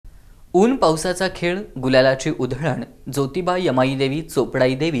ऊन पावसाचा खेळ, गुलालाची उधळण, ज्योतिबा, यमाई देवी,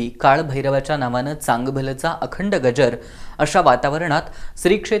 चोपडाई देवी, काळ भैरवाच्या नावानं चांगभलचा अखंड गजर अशा वातावरणात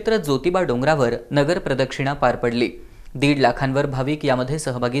श्री क्षेत्र ज्योतिबा डोंगरावर नगर प्रदक्षिणा पार पडली। 1.5 लाखांवर भाविक यामध्ये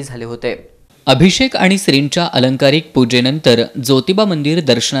सहभागी झाले होते। अभिषेक आणि श्रींच्या अलंकारिक पूजेनंतर ज्योतिबा मंदिर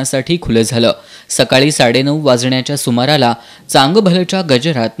दर्शनासाठी खुले झालं। सकाळी 9:30 वाजण्याच्या सुमाराला चांगभलच्या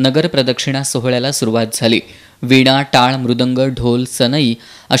गजरात नगर प्रदक्षिणा सोहळ्याला सुरुवात झाली। वीणा, टाळ, मृदंग, ढोल, सनई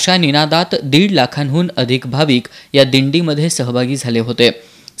अशा निनादात 1.5 लाखांहून अधिक भाविक या दिंडीमध्ये सहभागी झाले होते।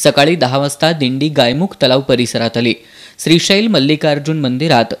 सकाळी 10 वाजता दिंडी गायमुख तलाव परिसरात आली। श्रीशैल मल्लिकार्जुन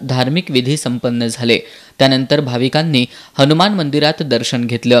मंदिरात धार्मिक विधी संपन्न झाले। त्यानंतर भाविकांनी हनुमान मंदिरात दर्शन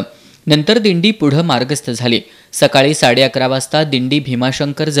घेतलं। नंतर दिंडी पुढे मार्गस्थ झाली। सकाळी 11:30 वाजता दिंडी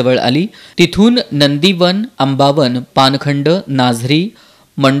भीमाशंकर जवळ आली। तिथून नंदीवन, अंबावन, पानखंड, नाझरी,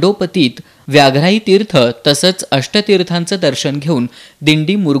 मंडोपतीत, व्याघ्राई तीर्थ तसंच अष्टतीर्थांचं दर्शन घेऊन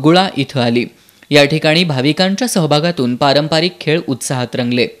दिंडी मुरगुळा इथं आली। या ठिकाणी भाविकांच्या सहभागातून पारंपरिक खेळ उत्साहात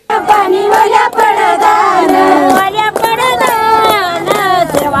रंगले।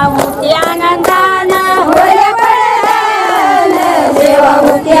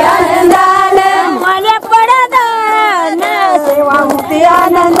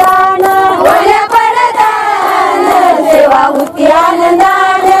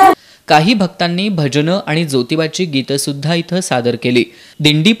 काही भक्तांनी भजनं आणि ज्योतिबाची गीतं सुद्धा इथं सादर केली।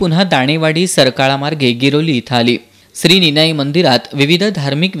 दिंडी पुन्हा दाणेवाडी सरकाळा मार्गे गिरोली इथं आली। श्री निनाई मंदिरात विविध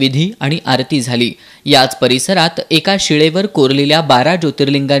धार्मिक विधी आणि आरती झाली। याच परिसरात एका शिळेवर कोरलेल्या 12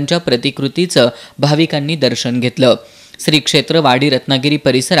 ज्योतिर्लिंगांच्या प्रतिकृतीचं भाविकांनी दर्शन घेतलं। श्री क्षेत्र वाडी रत्नागिरी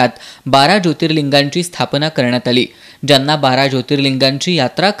परिसरात 12 ज्योतिर्लिंगांची स्थापना करण्यात आली। ज्यांना 12 ज्योतिर्लिंगांची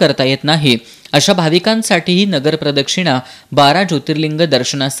यात्रा करता येत नाही अशा भाविकांसाठीही नगर प्रदक्षिणा 12 ज्योतिर्लिंग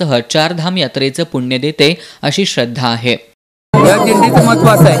दर्शनासह 4 धाम यात्रेचं पुण्य देते अशी श्रद्धा आहे। या दिंडीचं महत्त्व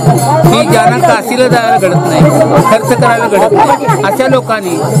असं आहे की ज्यांना काशीला जायला घडत नाही, खर्च करायला घडत नाही, अशा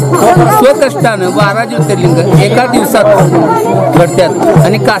लोकांनी स्वकष्टानं 12 ज्योतिर्लिंग एका दिवसात घडतात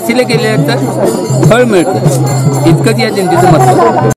आणि काशीला गेल्याचं फळ मिळतं। इतकंच या दिंडीचं महत्त्व।